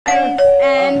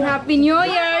Happy New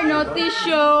Year! No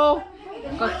tissue.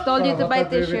 Told you to buy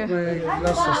tissue.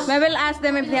 I will ask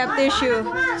them if they have tissue.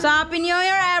 So Happy New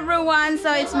Year, everyone!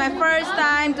 So it's my first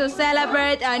time to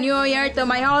celebrate a New Year to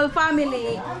my whole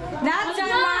family. That's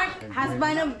Mark,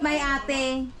 husband of my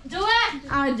ate. Joey!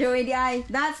 Oh, Joey the eye.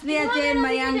 That's Leah Jane,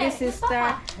 my youngest sister.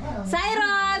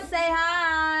 Cyrus, say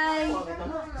hi!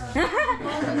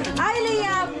 Hi,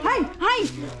 Leah! Hi! Hi!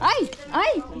 Hi!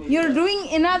 Hi! You're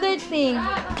doing another thing.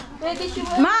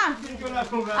 Ma!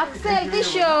 Aksel,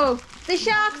 tissue!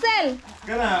 Tissue, Aksel!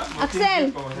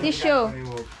 Aksel, tissue!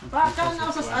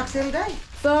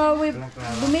 So,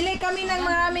 bumili kami ng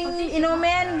maraming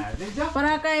inumin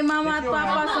para kay mama at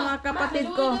papa sa mga kapatid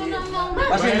ko.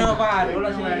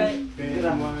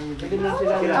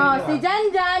 Oh, si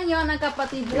Janjan, yun ang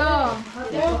kapatid ko.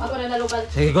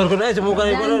 Sige, ko na,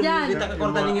 sumukan ko. Kita ka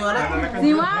korta ninyo anak.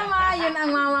 Si mama, yun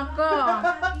ang mama ko.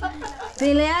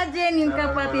 Si Leajen, yung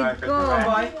kapatid ko.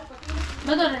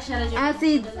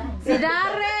 Si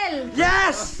Darrell.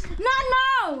 Yes!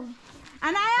 No!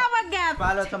 And I have a gift.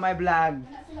 Follow to my vlog.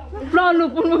 Follow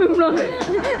po mo yung vlog.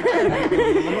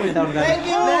 Thank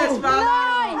you! Yes,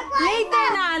 follow!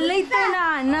 Later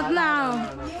na. Not now.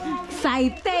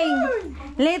 Exciting.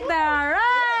 Later.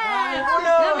 Right.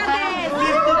 Look at this.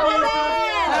 Look at this.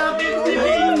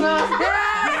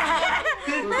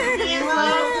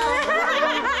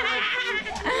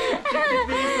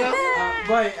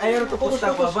 Boy, ayaw to post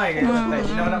ako, boy.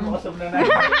 Hindi naman ako kasubla na.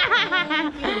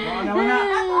 Mana.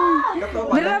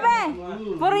 Grabe!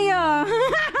 For you!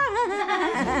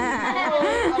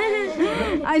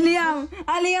 Aliam,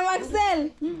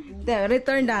 Axel!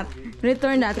 Return that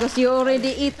because you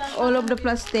already eat all of the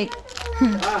plastic.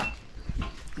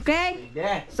 Okay?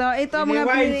 So ito mga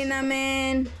pinili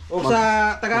namin. O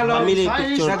sa Tagalog, family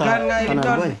picture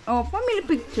family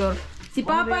picture. Si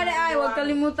Papa ay huwag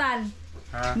kalimutan.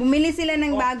 Bumili sila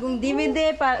ng bagong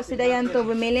DVD para si Dayan to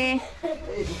bumili.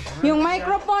 Yung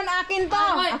microphone akin to.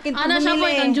 Akin to bumili. Siya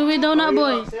boy, ang Joey daw na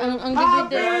boy. Ang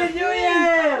DVD. Happy New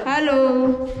Year!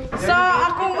 Hello. So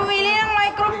akong bumili ng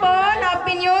microphone.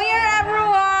 Happy New Year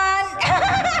everyone.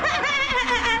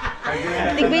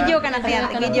 Tig-video ka na kaya.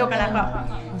 Tig-video ka na ko.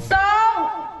 So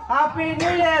Happy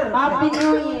New Year! Happy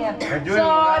New Year! So,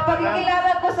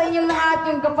 ipakikilala ko sa inyong lahat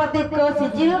yung kapatid ko,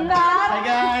 si Jilcar. Hi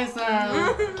guys!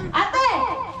 Ate!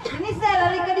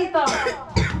 Dinisel, halika dito.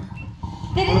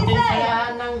 Dinisel,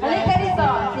 halika dito.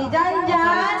 Si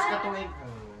Janjan.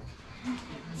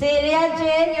 Si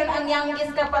Riajen, yun ang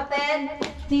youngest kapatid.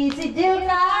 Si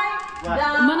Jilcar.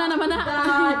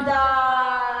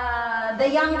 The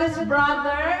youngest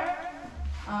brother.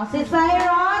 Si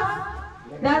Cyrus.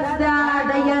 That's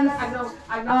Dayan's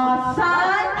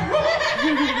son.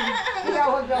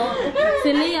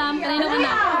 Si Liam, kanino ka na?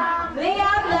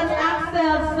 Liam, that's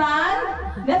Aksel's son.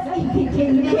 That's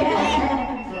Indian.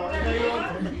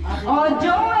 Oh,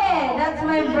 Joey, that's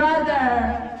my brother.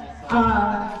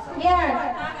 Here.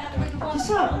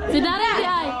 Si Daryl, di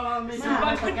ay.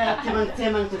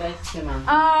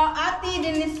 Ate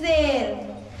Denisel.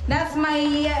 That's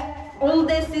my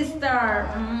oldest sister.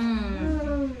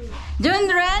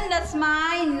 Jundren, that's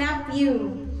my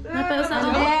nephew. And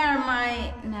there,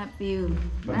 my nephew.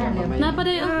 And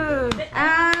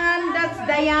that's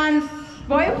Diane's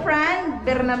boyfriend,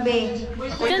 Bernabe.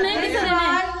 This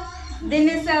one,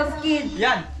 Denisel's kid.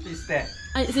 Yan, piste.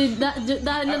 Ay, si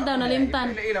Daryl daw,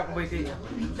 nalimtan.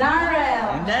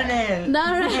 Darrell.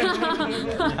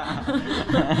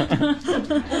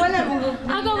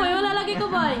 Ako boy, wala lagi ko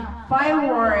boy.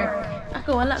 Firework.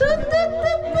 Ako wala.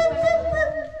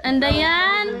 And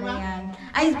Dayan.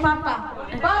 Ay, Papa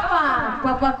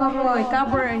ko boy,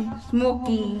 cover,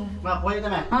 Smokey. Mama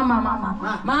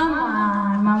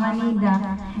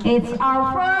Nida. It's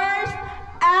our first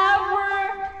ever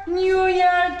New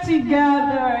Year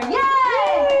together.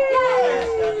 Yay!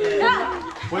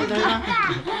 Don't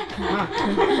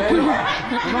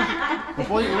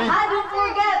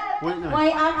forget my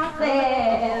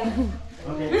accent.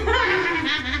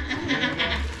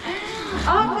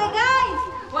 Okay guys,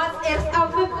 what is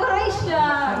our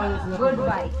preparation?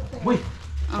 Goodbye.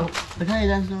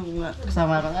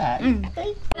 Kasama ka nga.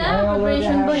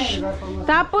 Preparation boy.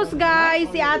 Tapos guys,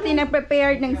 si ate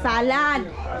nag-prepared ng salad.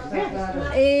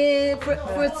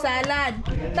 Fruit salad.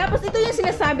 Tapos ito yung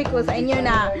sinasabi ko sa inyo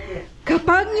na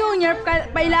kapag New Year,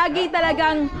 palagi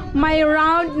talagang may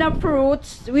round na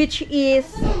fruits which is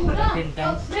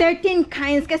 13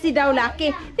 kinds kasi daw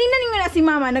laki. Tingnan niyo na si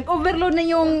mama, nag-overload na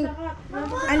yung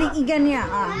aligigan niya.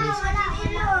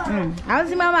 Ako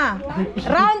si mama,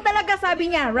 round talaga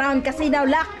sabi niya, round kasi daw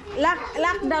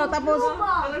lock daw. Tapos,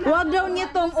 huwag daw niyo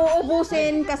tong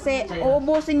uubusin kasi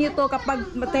uubusin niyo to kapag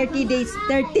 13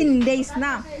 days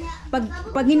na.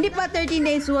 Pag hindi pa 13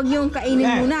 days, huwag niyo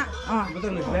kainin muna. Oh.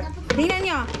 Tingnan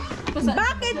niyo.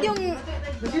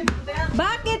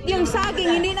 Bakit yung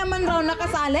saging hindi naman raw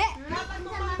nakasali?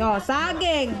 To,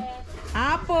 saging,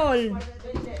 apple,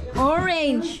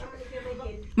 orange,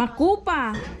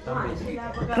 makupa,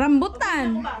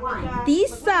 rambutan,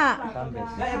 tisa,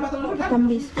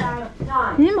 tambis.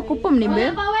 Ini makupa ni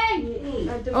be?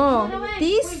 Oh,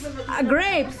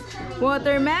 grapes,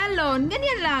 watermelon,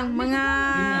 ganyan lang, mga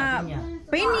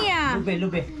pinya.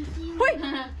 Lube. Hoy,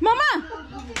 mama!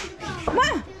 Ma!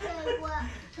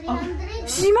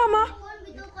 Si mama!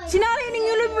 Sinali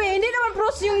yung lube, hindi naman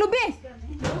pros yung lube.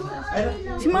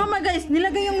 Si mama guys,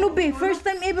 nilagay yung lube. First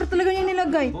time ever talaga yung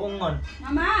nilagay. Buongon.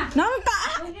 Mama!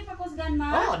 Nangka! Hindi pa kusgan,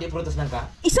 ma. Oh, di prutas nangka.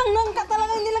 Isang nangka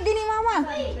talaga yung nilagay ni mama.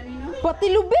 Pati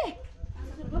lube.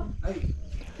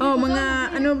 Oh,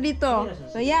 mga ano dito.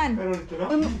 So yan.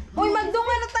 Uy,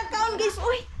 magdungan na tagkaon guys.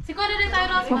 Uy! Siko na rin tayo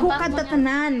ras. Magukad na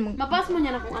tanan. Mapas mo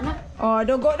niya na kung anak. Oh,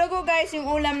 dugo guys yung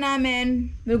ulam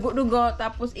namin. Dugo.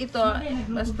 Tapos ito,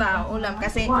 basta ulam.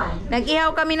 Kasi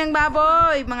nag-ihaw kami ng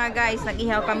baboy. Mga guys,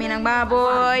 nag-ihaw kami ng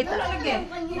baboy.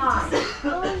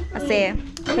 Kasi,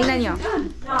 tingnan nyo.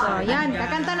 Oh, yan,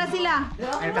 kakanta na sila.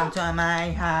 Welcome to my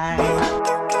high.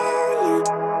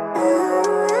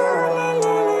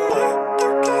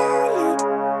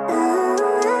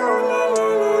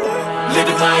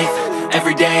 Living life,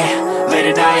 every day, late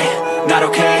at night, not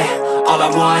okay. All I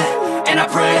want, and I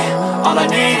pray, all I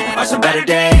need are some better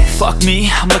days. Fuck me,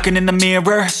 I'm looking in the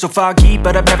mirror, so foggy,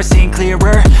 but I've never seen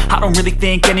clearer. I don't really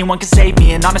think anyone can save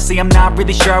me, and honestly I'm not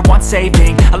really sure I want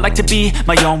saving. I like to be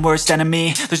my own worst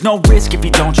enemy. There's no risk if you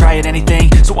don't try at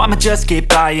anything, so I'ma just keep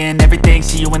buying everything.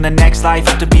 See you in the next life,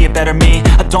 have to be a better me.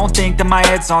 I don't think that my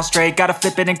head's on straight, gotta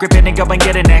flip it and grip it and go and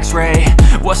get an x-ray.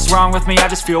 What's wrong with me? I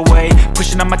just feel weight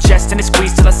pushing on my chest and it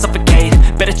squeezes till I suffocate.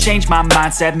 Better change my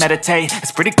mindset, meditate.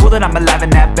 It's pretty cool that I'm alive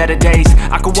and have better days.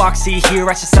 I could walk, see, hear,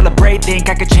 I should celebrate. Think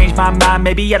I could change my mind,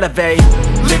 maybe elevate.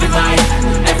 Living life,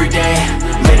 every day,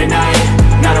 late at night,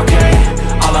 not okay.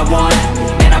 All I want,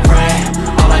 and I pray,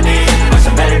 all I need are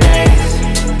some better days.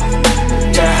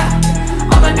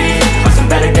 Yeah, all I need are some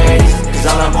better days. Cause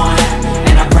all I want,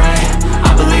 and I pray,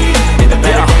 I believe in the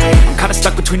better days. I'm kinda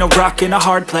stuck between a rock and a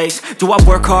hard place. Do I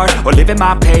work hard or live at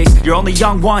my pace? You're only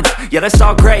young once, yeah that's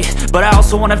all great, but I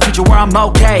also want a future where I'm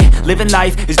okay. Living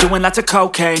life is doing lots of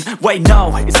cocaine. Wait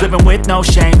no, it's living with no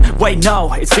shame. Wait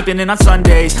no, it's sleeping in on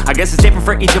Sundays. I guess it's different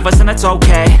for each of us and that's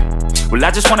okay. Well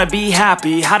I just wanna be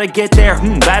happy, how to get there?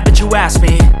 Glad that you asked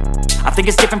me. I think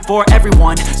it's different for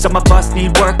everyone. Some of us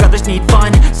need work, others need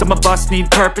fun. Some of us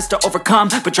need purpose to overcome.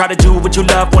 But try to do what you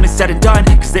love when it's said and done.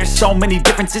 Cause there's so many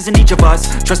differences in each of us.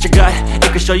 Trust your gut,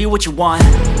 it can show you what you want.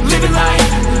 Living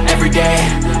life, every day,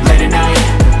 late at night,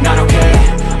 not okay.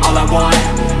 All I want,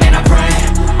 and I pray,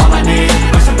 all I need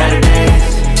are some better days.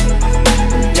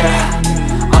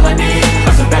 Yeah, all I need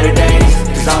are some better days.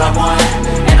 Cause all I want,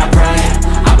 and I pray,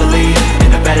 I believe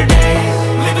in the better days.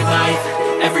 Living life,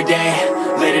 every day,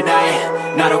 late at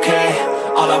night, not okay.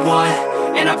 All I want,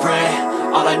 and I pray,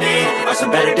 all I need are some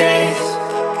better days.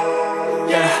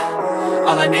 Yeah,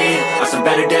 all I need are some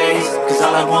better days. Cause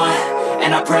all I want,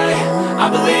 and I pray, I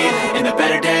believe in the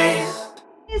better days.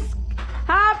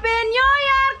 Happy New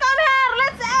Year! Come here!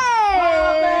 Let's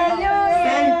eat!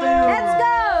 Let's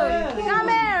go! Come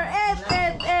here!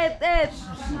 Eat!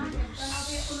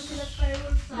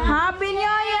 Happy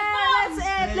New Year!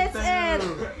 Let's eat!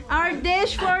 Our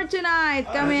dish for tonight.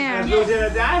 Come here.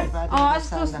 Oh,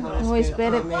 Holy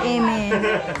Spirit. Amen.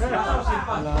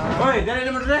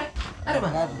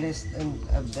 God bless the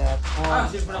poor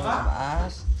of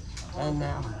us. And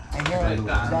I hear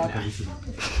that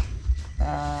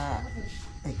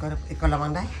ikaw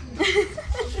lamang day.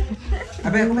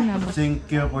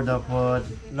 Thank you for the food.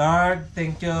 Lord,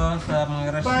 thank you sa mga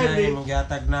grasya yung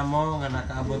magyatag na mo nga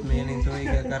nakaabot mi ining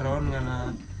tuig karon nga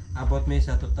naabot mi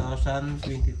sa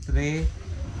 2023.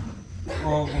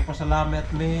 O pasalamat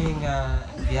mi nga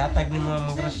gihatag nimo ang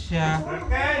mga grasya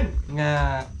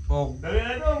nga og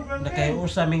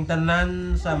nakayusa ming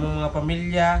tanan sa among mga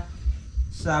pamilya,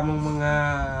 sa among mga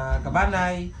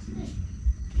kabanay.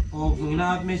 O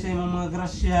ginaot mi sa imong mga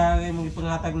grasya nga imong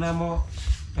ipangatag namo.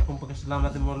 Akong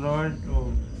pagkasalamat mo Lord.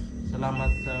 O salamat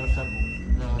sa usab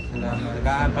na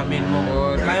tagaan pamin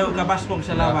mo. Kayo kabaskog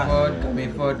salamat.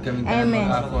 Kami Amen.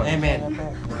 Amen.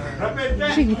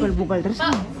 Sige, palbugal dress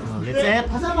mo. Let's eat.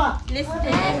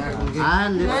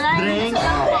 And let's drink.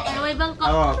 May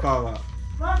bangko. Kawa.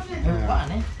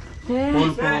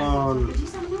 Pulpon.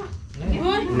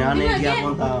 Nanay niya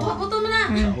akong tao. Buto mo na.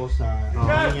 Sa usa.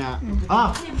 Niya. Ah!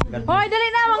 Hoy, dali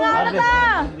na mga bata!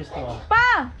 Pa!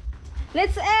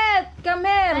 Let's eat! Come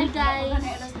here! Hi guys.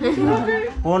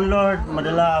 Kung Lord,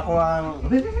 madala ako ang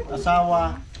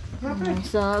asawa.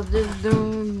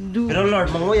 Pero Lord,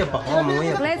 manguyab ako,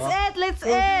 manguyab ako. Let's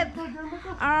eat!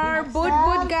 Our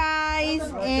bud guys!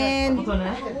 And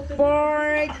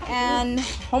pork and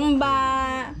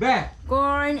humba,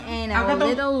 corn and a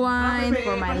little wine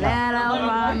for my little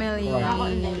family.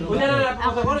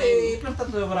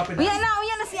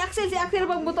 Uya na si Aksel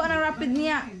pagbutuan ng rapid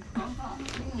niya.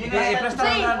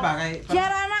 Siya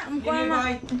na, mukha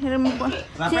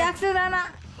na. Si Aksel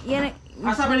na. Yan.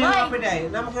 Asa ba yung rapid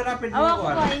ay? Namo ko rapid mo ko.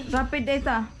 Rapid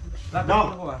ito.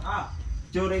 Rapid ko ba?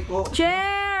 Churi ko.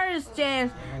 Cheers!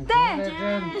 Cheers! Te!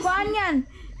 Kuhaan yan!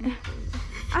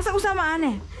 Asa usama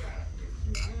ane?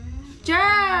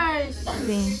 Cheers.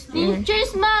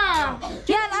 Cheers ma.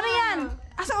 Yan! Ano yan?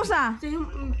 Asa usa?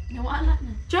 Nawala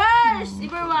na. Cheers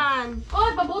everyone.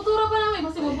 Oy, pabuto ra pa namin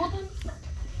basta mabuto.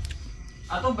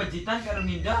 Atong budgetan karon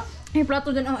ninda. Ay,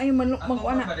 plato dyan. Ay,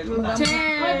 magkuha na.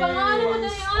 Cheers. Oy, pangano mo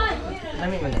dali ay.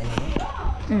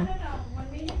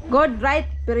 Good, right?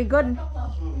 Very good.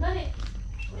 Dali.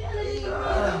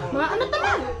 Mga ano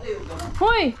taman?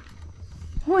 Hoy!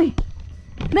 Hoy!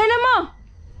 Dahil na mo!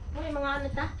 Oy, mga ano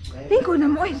ta? Tingko na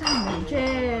mo. Ay, saan?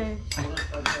 Cheers.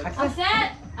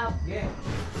 Aset.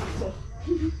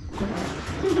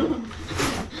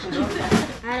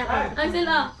 Aksel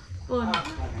ah.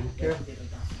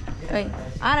 Ay,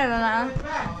 ara na na.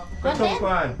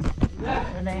 Content?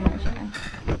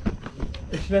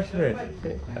 Slice bread.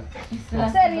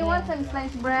 Sir, you want some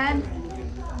sliced bread?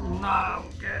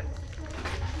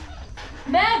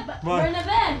 Beb, burn na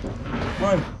beb.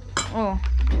 Oh.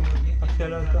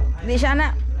 Di siya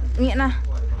na. Hindi na.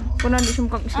 Puno di siya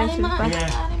mukhang slice bread pa.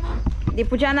 Di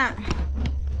po siya na.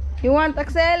 You want,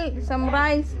 Aksel? Some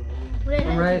rice?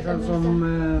 Some rice and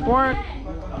some Pork?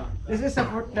 this is a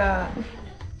pork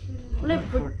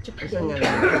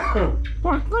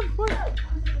Pork, good, pork.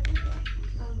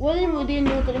 Wala mo din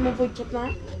yung tuloy mo pork chop na?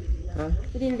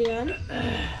 Din yan?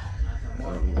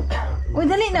 Uy,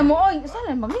 dali na mo. Oy,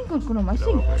 saan? Maglingkod ko na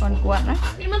masig. Kuha na.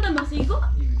 Hindi man ta basigo.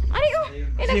 Ano yun?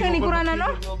 Nagkalikuran na, no?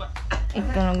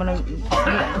 Ikaw nang gonna...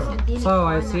 So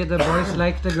I see the boys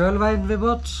like the girl wine we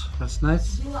bought. That's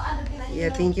nice.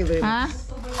 Yeah, thank you very Huh? much.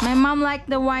 My mom liked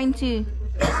the wine too.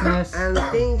 That's nice. And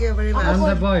thank you very much. And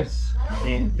the boys.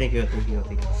 Thank you.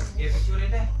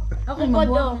 Ako ko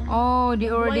do. Oh, they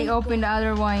already opened the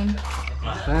other wine.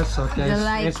 That's okay. The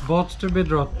light. It's bought to be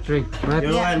drink, right?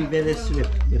 Your one very sweet.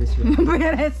 Very sweet.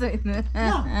 Very sweet.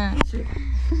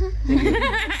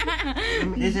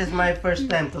 This is my first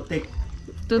time to take.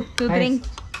 To drink.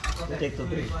 To take. To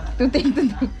take.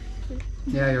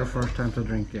 Yeah, your first time to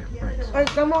drink, yeah. Right. Ay,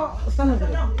 kamo, saan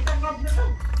na?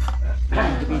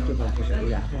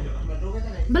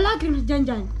 Balagin na dyan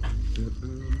dyan.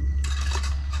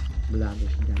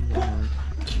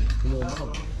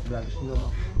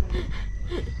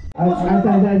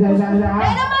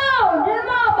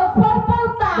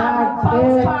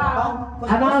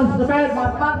 Announcement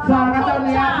sa katong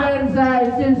niyakin sa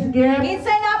since game.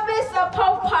 Kinsa na pis sa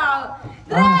pawpaw.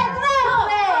 Dre!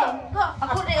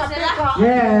 Ako na yun sila.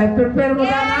 Yeah, prepare mo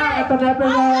na katong niyakin sa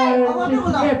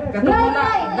since game. Katong mo na.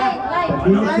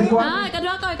 Ah,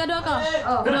 kadua ka. Kadua ka.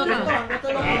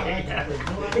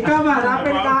 Ikaw ba,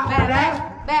 rapin ka?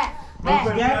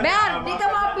 Ber, di ka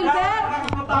maapil, Ber.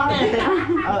 Okay.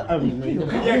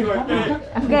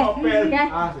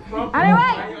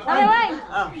 Aleway.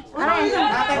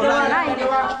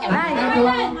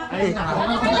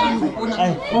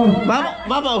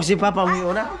 Mama og si Papa mo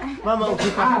una. Mama og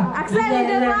si Papa. Aksel,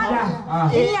 ito na.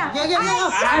 Iya.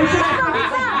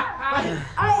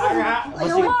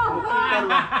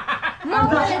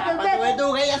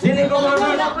 Sini ko mo na.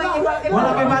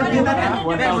 Wala kay budgetan.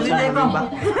 1,000 ba?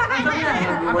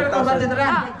 1,000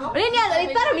 ra. Linya,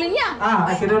 taruh linya.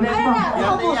 Ay kinunin mo.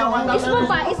 Isbog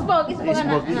pa, isbog. Okay.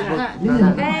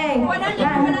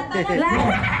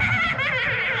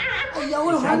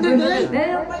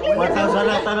 1,000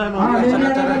 na tanan mo.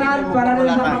 Para rin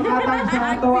sa pagkatang sa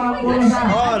ato ang pulsa.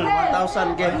 All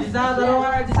 1,000 game. 1,000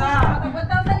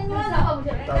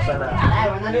 na.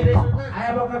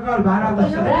 Ayaw mo ka-call, bahala mo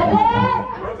siya.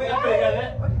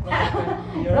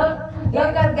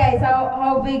 Look at guys,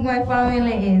 how big my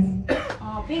family is.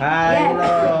 Hi,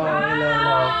 hello.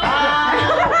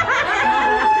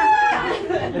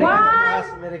 One,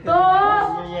 two,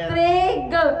 three,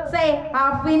 go. Say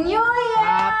Happy New Year.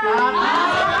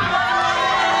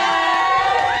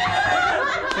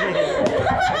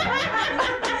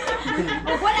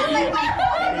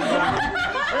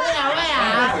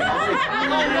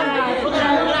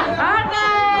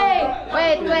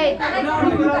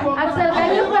 Aksel, can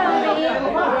you film me?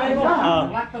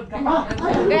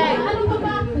 Okay.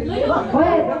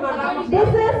 Wait.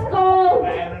 This is called.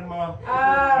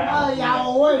 Ayaw,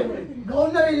 oy. Go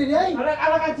na rin din ay.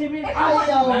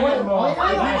 Ayaw, oy.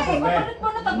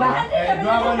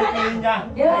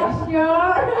 Yes,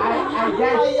 sure.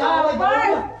 Ayaw,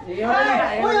 oy.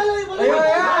 Live over there.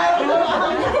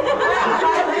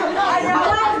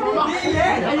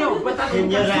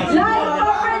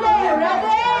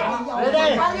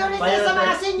 Ready? Priority sa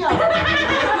mga senior.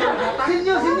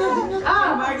 Senior.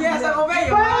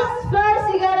 First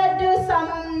you gotta do some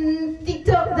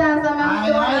TikTok dance sama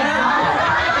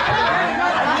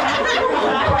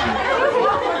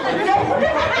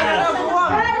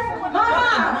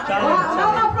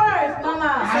Mama first.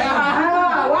 Mama.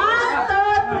 1,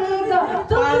 2, 3, go.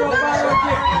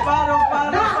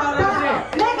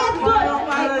 Make it good.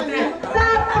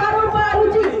 Start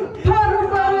paru-paruji.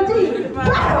 Mama.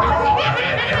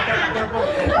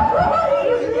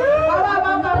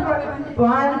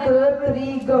 1, 2,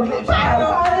 3, go.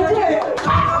 Paru-paruji.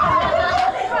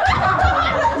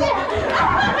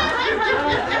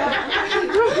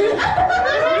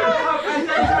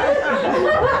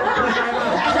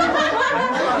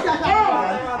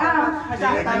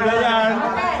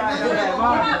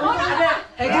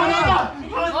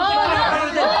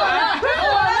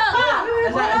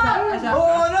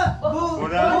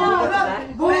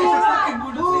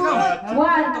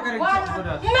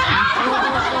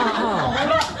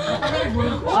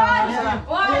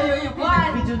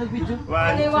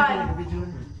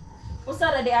 Usa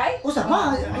ra di ay? Usa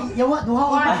pa, yawa duha.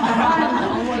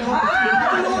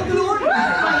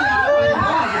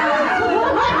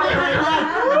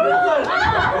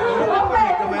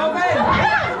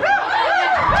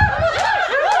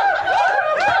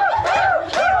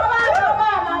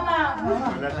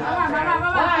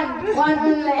 One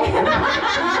only.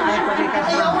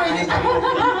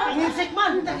 Music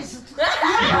man.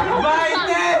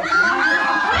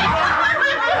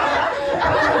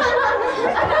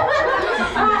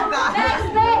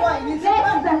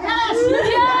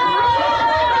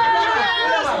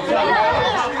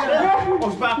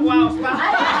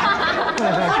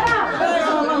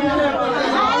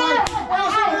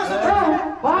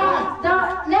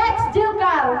 Next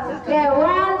Jukar. Okay,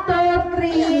 1, 2,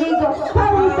 3, go.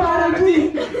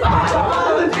 Paru-paruji.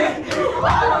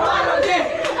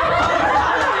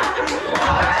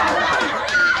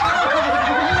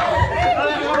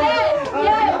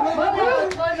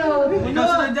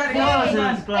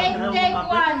 Take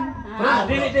one.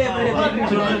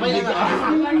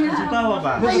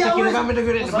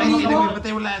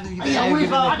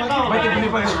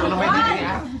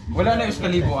 Wala na yung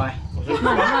kalibo ay.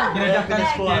 Kinadakkan.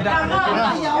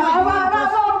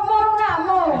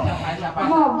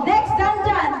 Move. Next,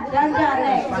 Danjan.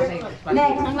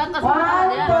 Next. 1, 2,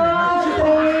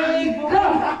 3, go.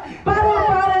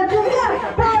 Paru-paruji.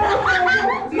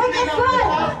 Make it good.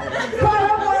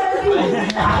 Paru-paruji.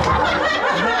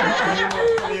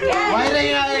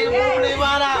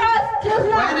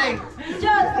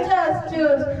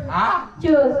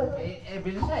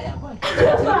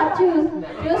 Choose.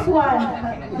 Choose one.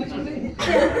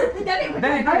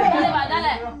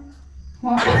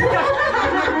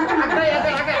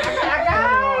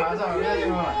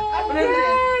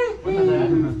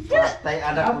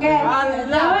 Okay.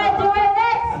 Do it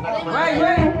next.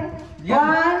 1,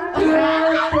 2,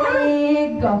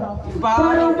 3, go.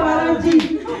 Paru-paruji.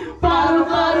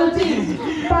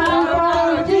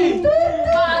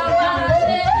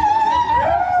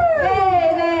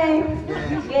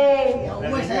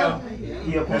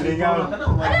 Iya, pwedeng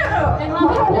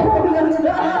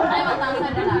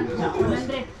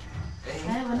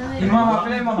Mama,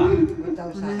 pilih mama.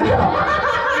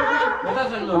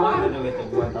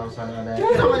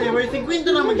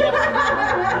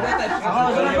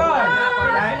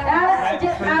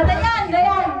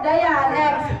 Dayan,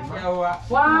 next.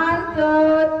 1,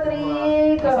 2,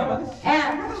 3, go.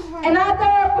 And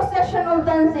another possession of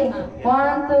dancing.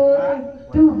 1,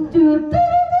 2, 3, 2.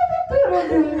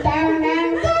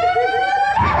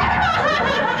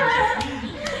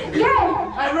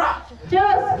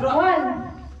 Just one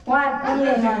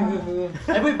only one.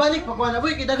 Boy, balik pa kuan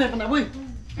boy, kita pa na boy.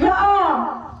 No.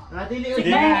 Dili.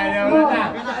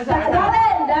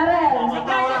 Darel.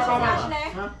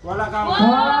 Wala ka.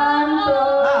 1,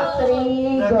 2,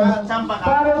 3, go.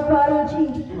 Paru-paruji.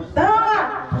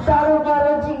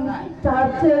 Paru-paruji.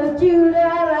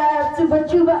 Tartu-judara.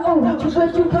 Cuba-cuba.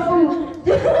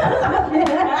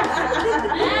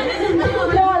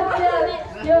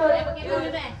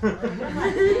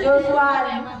 Just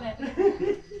one.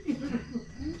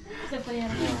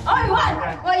 Oh, what?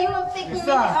 Well, you will take me.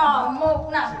 Oh,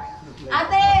 move na.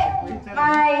 Ate,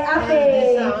 kay ate.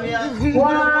 1, 2,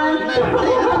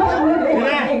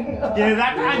 3. Kira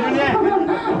ka, Julia.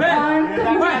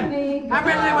 Apa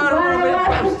yang baru?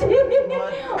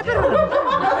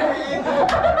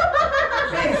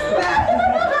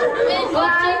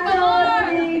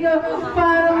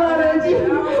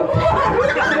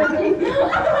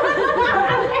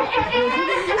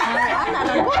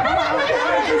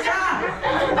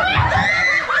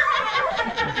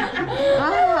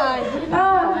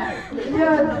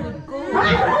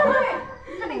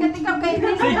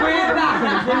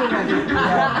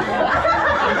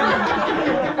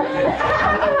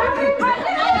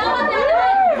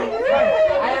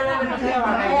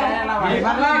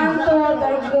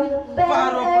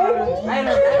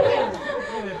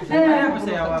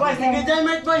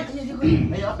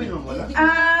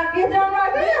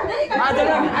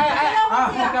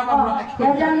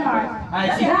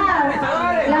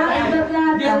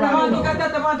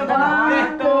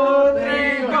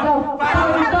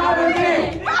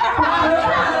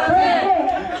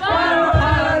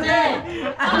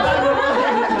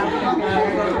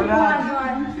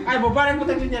 Bubaran mo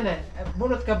tayo niyan eh.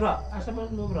 Bunot ka bro. Asa mo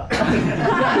bro?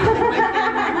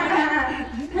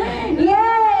 Yay!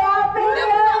 Happy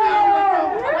New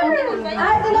Year!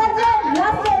 Ate Legend!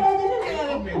 Last Legend!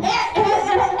 Legend!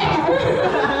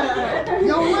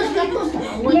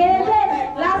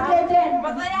 Last Legend!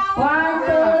 1,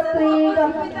 2, 3, go!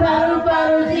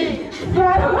 Paru-paru-ji!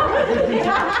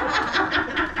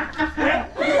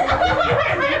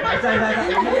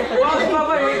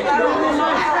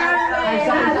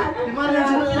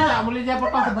 Boleh dia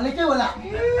apa? Balik ke wala?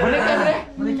 Balik ka, Bre.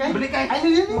 Balik kay. Ay,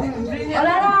 ini.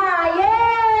 Wala na!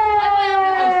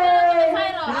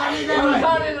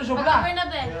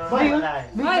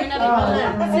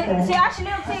 Si Ashley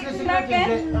o si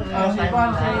Clarken?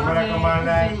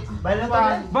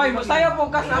 Boy, masayaw po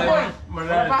kas na boy.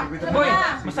 Boy,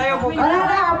 masayaw po kas. Wala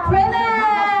na!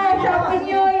 Finish! Happy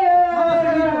New Year!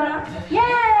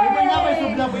 Yay!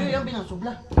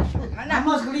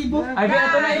 Ay,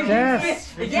 ito na yung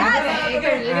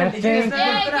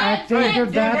I think your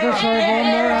dad is one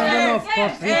more envelope.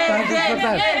 But this time is the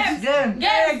best.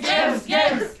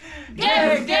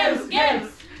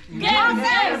 Games!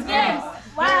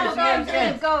 Wow,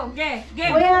 games! Go!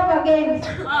 We have a game.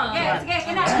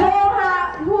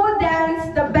 Who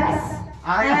danced the best?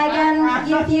 And I can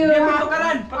give you winner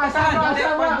is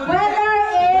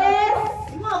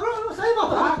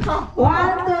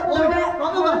 1, 2,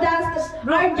 who danced.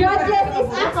 Our judges is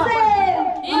Aksel.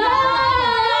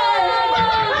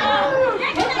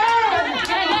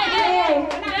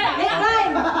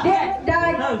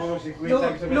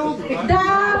 The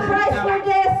price for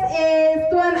this is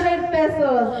 200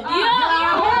 pesos.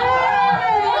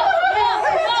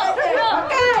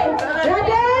 Okay,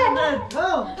 ready?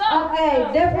 Okay,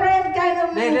 different kind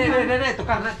of movement.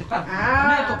 tukar.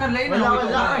 Tukar lain na.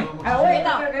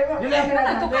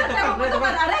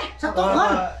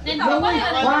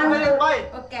 Wait,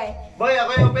 okay. Boy,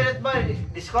 ako yung operate boy.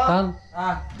 Discount.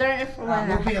 Turn it for one.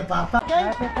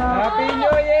 Happy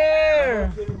New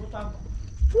Year!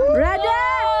 Ready?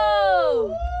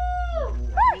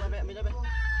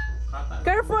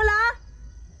 Careful, ah!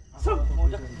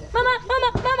 Mama!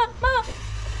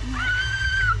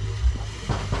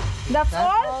 That's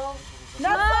all?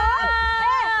 That's all?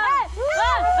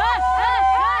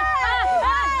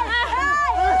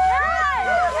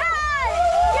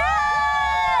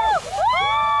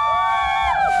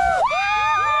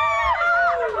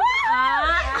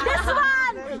 This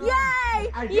one!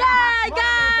 Yay! Yay,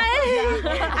 guys!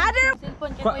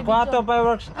 Kuha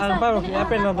fireworks. Ano fireworks?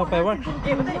 I-apel lang itong fireworks.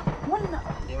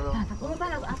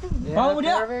 Bawa mo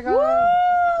dia!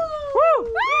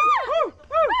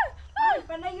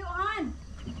 Panayuan!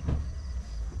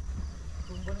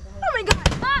 Oh my God!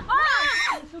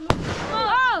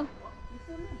 Oh!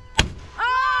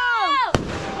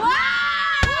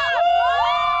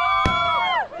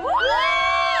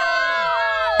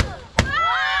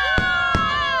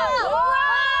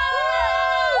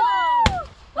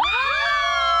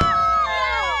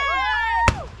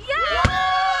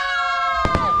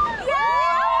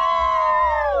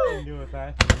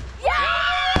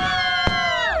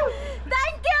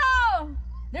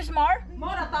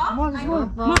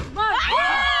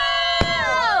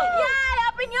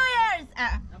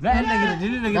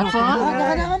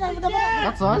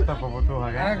 That's all? That's all?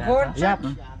 Good. Yep.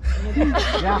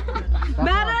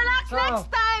 Better luck next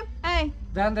time! Hey!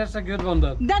 Then there's a good one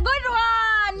then. The good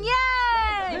one!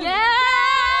 Yay! Yay!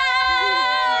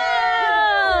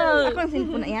 Ako ang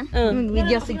cellphone na yan.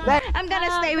 Video cellphone. I'm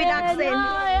gonna stay with Aksel.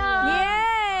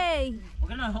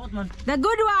 The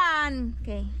good one.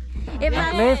 Okay. If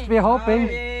At least we're hoping.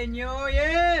 Happy New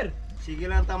Year! Sige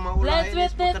lang tama ulahin. Let's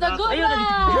witness the good one!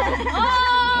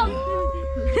 Oh!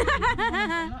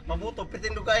 Mabuto,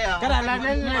 pitindog kaya. Kada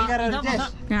lain na karon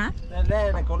Jess. Ha?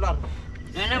 Lain na kular.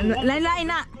 Lain-lain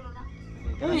na.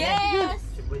 Yes!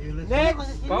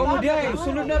 Next! Pao mo diay,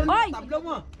 sunod na rin Oy! ang tablo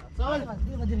mo.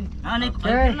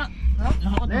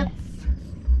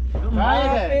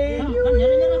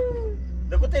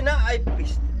 Dakotin na ay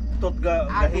pistot ga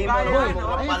gahimo ng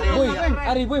Boy,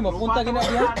 ari boy, mapunta gina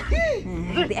diya.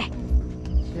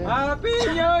 Happy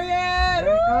New Year!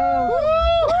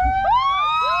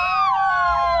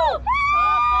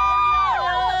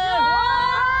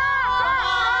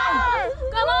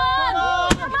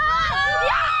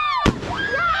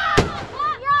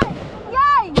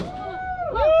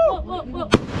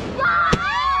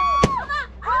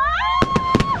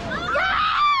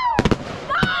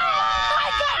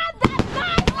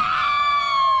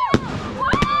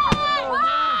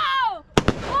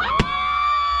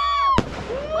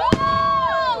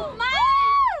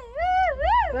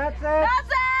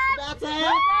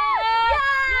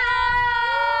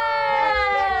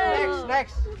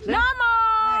 Next. No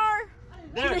more!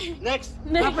 Next.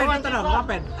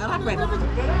 Rapid. Rapid!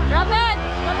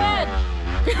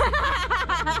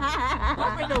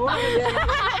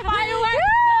 Fireworks!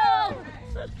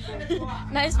 Go!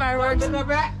 Nice fireworks.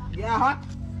 Yeah, hot.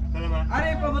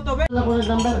 Ari pa mo to be. Ako na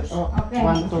number. Oh,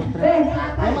 1, 2,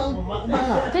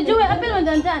 3. Sa Joey, apil mo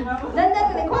dyan. Dandan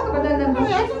ka, kuha ka ba dandan mo?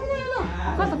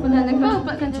 Kuha ka ba dandan mo?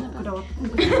 Ba't ka dyan?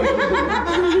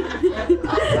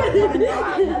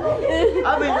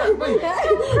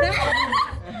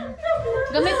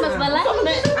 Gamit mas balay?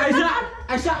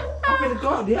 Aisa, apil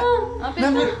ko dia.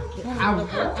 Apil mo?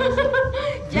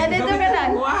 Diyan dito ka na.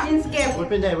 Inskip.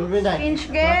 Bulpinday.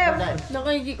 Inskip.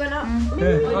 Nakahigi ka na.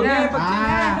 Okay,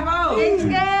 pagkakain mo.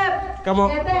 Inskip.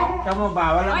 Kamu ba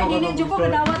wala Ay, mo. dili jud ko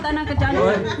kadawatan ang kadyano.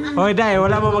 Hoy, dai,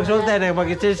 wala mo magsulta na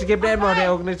mag-skip din mo,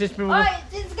 dai og nagsis mo. Oy,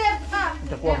 inskip.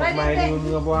 Dako ako kumain ng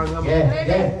mga buhanga mo.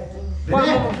 Okay.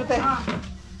 Wala mo magsulta.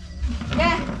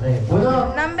 Yeah.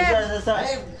 Puno. Number.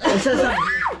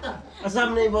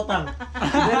 Asam na ibotang.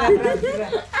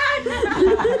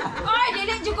 Oy,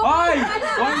 dili jud ko. Oy!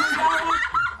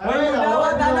 Way mo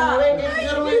dawat ana.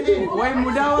 Way mo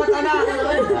dawat ana.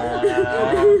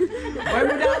 Way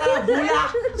mo dawat ana bulak.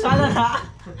 Sana na.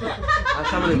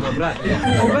 Asam ni mo, brad.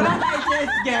 Wala tayo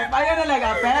chase game. Ayaw na lang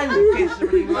apel.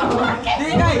 Di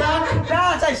kay.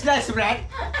 Da sa slice bread.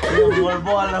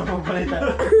 Bol na po palita.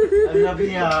 Ang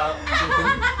sabi niya.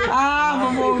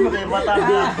 Mamong. May mata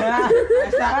niya.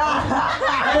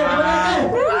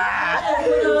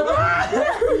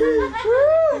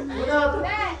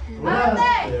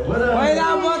 Why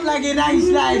nabot lagi na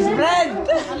slice bread?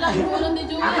 Alam ko lang ni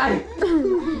Joey.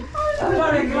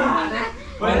 Ay,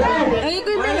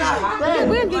 ko na.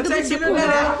 Ko yan dito sa ko.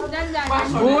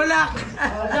 Bulak.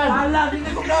 Ala,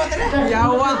 hindi ko daw tala.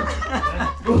 Yawa.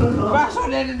 Baso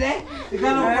na din.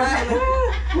 Ikaw mo ba?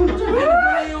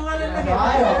 Yung ano lagi.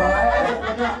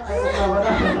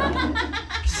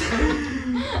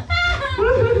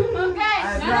 Okay.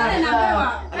 Ano na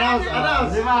ba? Announce.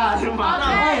 Lima.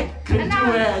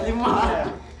 Lima.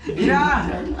 Yeah.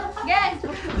 Guys,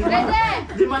 ready?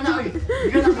 Lima na.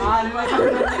 Lima.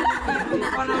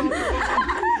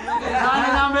 Ano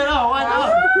number o? 1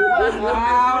 out.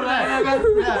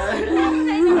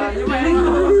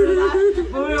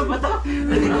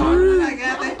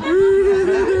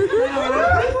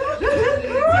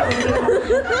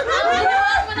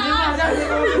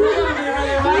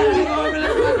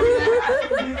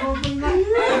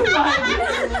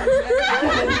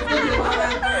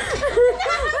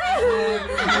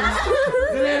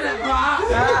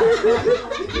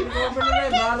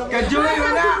 Kajoy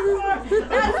wala.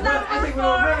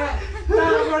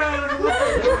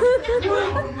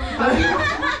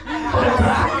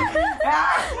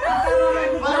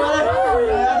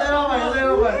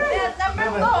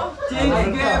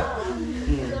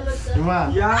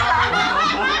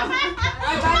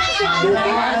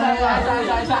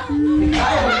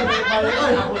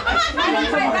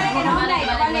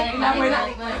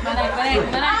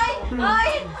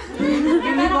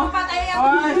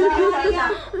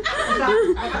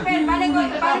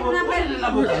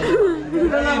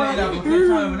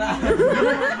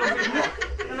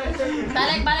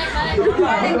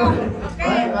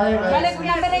 Balik. Balik ko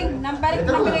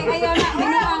nampering. Ayaw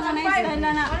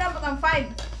na. Wala pa kang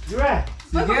 5. Sige.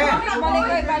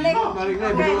 Balik.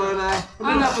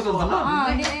 Wala po to tama.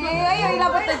 Ayaw,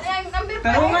 ilabot.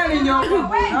 Tarungan ninyo.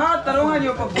 Tarungan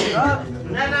niyo pagbuhat.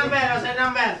 Sa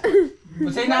number.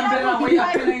 Masay number na ko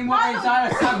iya pinang mo ay sa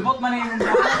sagbot man yung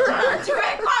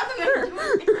Chuay ko to.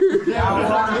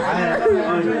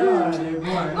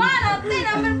 Wala,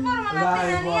 number 4 man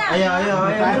natin niya. Ayo.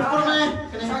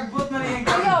 sagbot man yung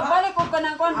Ayo, balik ko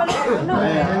kanang kon balik ko no.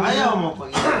 Ayaw mo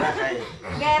pag-ina kayo.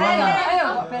 Gere,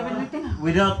 ayo, pero natin.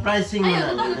 Without pricing mo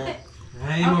na.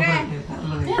 Ay, mo ba?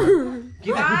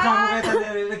 Kita mo kayo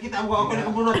tayo. Nakita mo ako na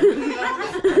kabunot.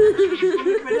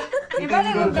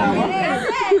 Ibalik ko kami.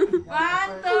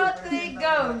 1, 2, 3,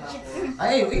 go.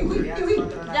 Ay, wait.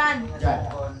 Jan.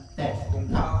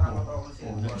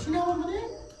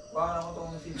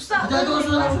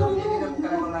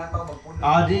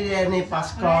 Di ni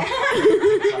Pasko.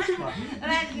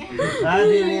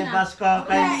 Di ni Pasko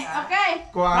kay. Okay.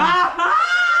 Kuan.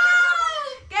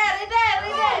 Okay,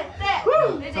 ready.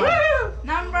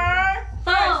 Number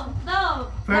 2.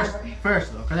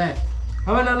 First, okay.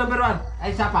 Hawa na number 1.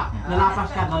 Ay, sapa. Nalapas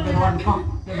ka. Number 1 ko.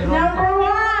 Number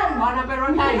 1. Oh, number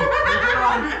 1 tayo. Number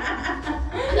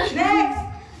 1. Next.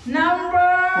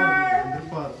 Number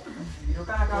 4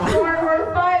 or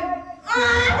 5.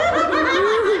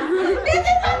 This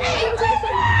is an 8.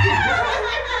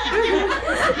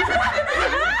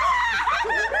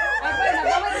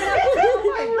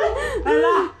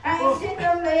 Hala. Ay, sino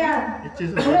na yan?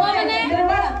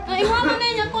 Iwa mo na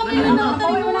niya. Kome na daw.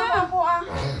 Tari mo na.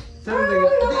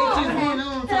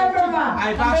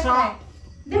 Ay, paso.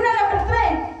 Di mo na number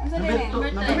 3.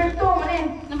 Number 2 mo rin.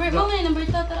 Number 2 number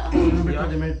 2 tara.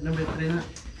 Number 3 na.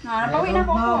 Napawi na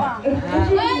ko po ah.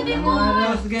 Ay, di mo.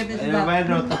 Let's get this Ayun ba yung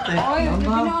rotate? Oy,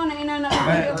 ginawa na inana.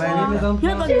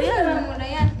 Ya pagdiyan. Mo na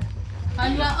yan.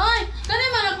 Ala, oy, kani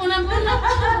man ako na po na.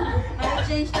 Ay,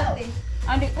 change that eh.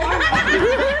 Andi ko.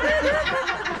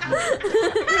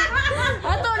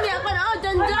 Ato ni ako na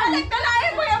jan. Balik ka na eh,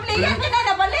 kuya Bligan. Hindi na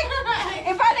nabalik.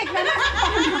 Ibalik na na.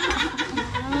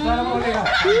 Sana mo ulit ka.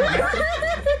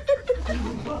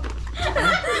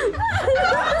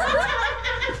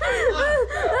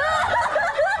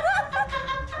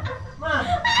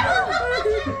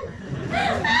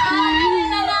 Ay,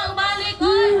 na lang balik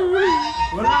oy.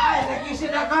 Wala ay,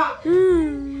 nagisin ako.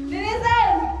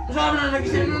 Listen. Saan na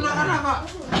nagisin na ako?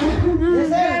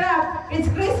 Listen up. It's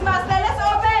Christmas. Let us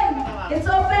open. It's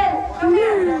open. Come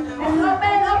here. It's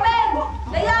open.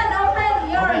 Dayan, open.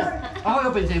 Yours. Ako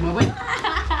open sa'yo mo, boy.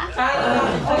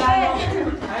 Open.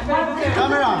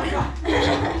 Camera.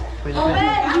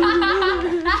 Open.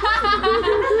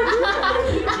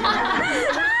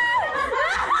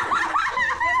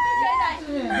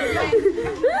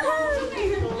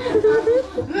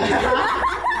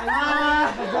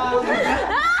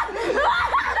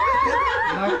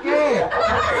 Okay.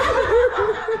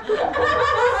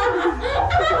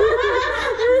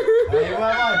 Ayo,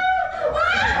 boy.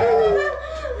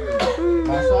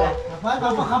 Pasok. Apa?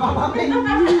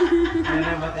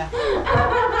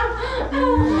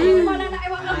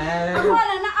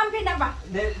 Wala na, ampin na ba?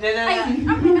 Ay,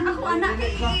 ampin na ako anak.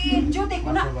 Duty ko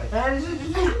na.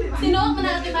 Sinuot mo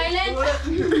na natin violent.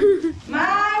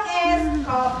 Mine is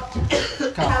cup.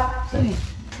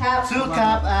 2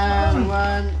 cup and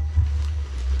 1.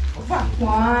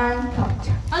 1 cup.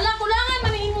 Ala, kulangan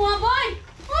manihin mo boy.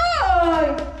 Oy!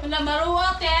 Wala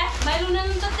maruot eh. Baylo na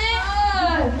lang tate.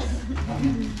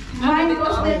 Mine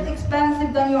was less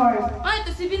expensive than yours. Ay,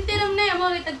 to 70 lang na. Mo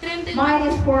rin tag 30. Mine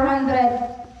is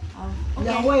 400.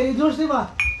 Yeah, wait, reduce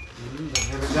diba?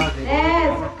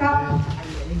 Yes, cup.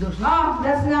 Oh,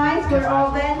 that's nice. We're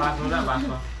open.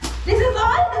 This is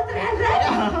all the 300.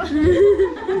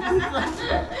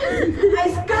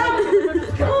 Ice cup.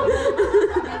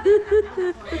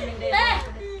 Eh!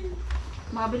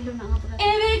 Mabilo na nga pala.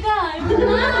 Eh, Vega!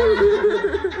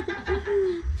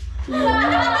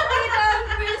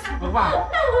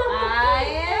 Ay,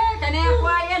 kanina ako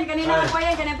yan.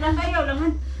 Kanina pala kayo.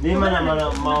 Langan. Di man naman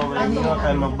mau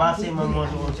kayo magbase mo mo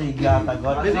sa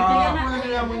igatagot. Base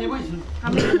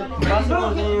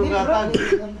mo sa igatag.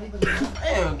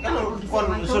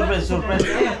 Kanang surprise.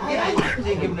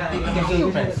 Sige,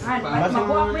 surprise. Base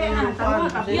mo.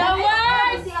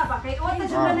 Yaway! Siya ba? Kaya uwan na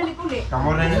siya na nalikuli. Kamu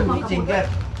rin yung chinker.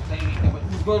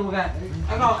 Go mo ka.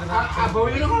 Ako,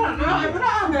 abawin ako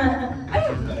na.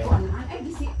 Ay,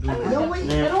 gisi.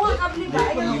 Pero ang kabli ba?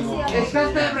 Ay, siya.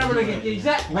 Eskas tayo para mo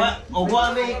nagkikisa. O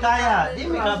buwan may kaya. Di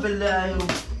may kapil yung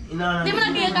inaanap. Di mo na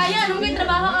kaya. Anong may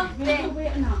trabaho ka?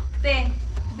 Te.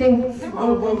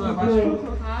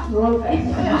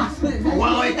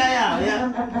 Buwan may kaya.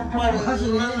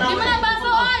 Di mo na baso,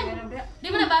 oy! Di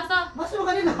mo na baso. Baso mo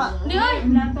kanina. Di, oy!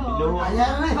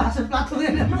 Ayan na, baso plato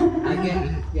rin.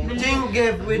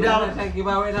 Chinker without.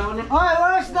 Giveaway na ako na. Hoy,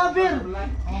 where's the beer?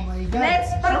 Oh my God.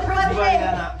 Let's pagpapit.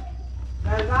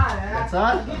 That's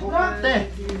all? Te,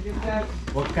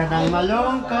 huwag ka nang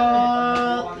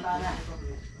malungkot.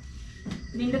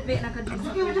 Nindot ba nakadito?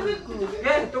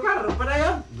 Tukar, pada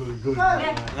yun.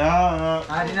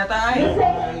 Di na tayo.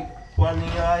 Kuha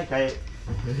niya ay kay...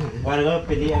 Kuha nga,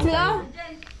 pili ang... Sila?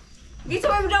 Di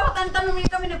sa may dawat ang tanong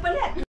niya kami nagpalit.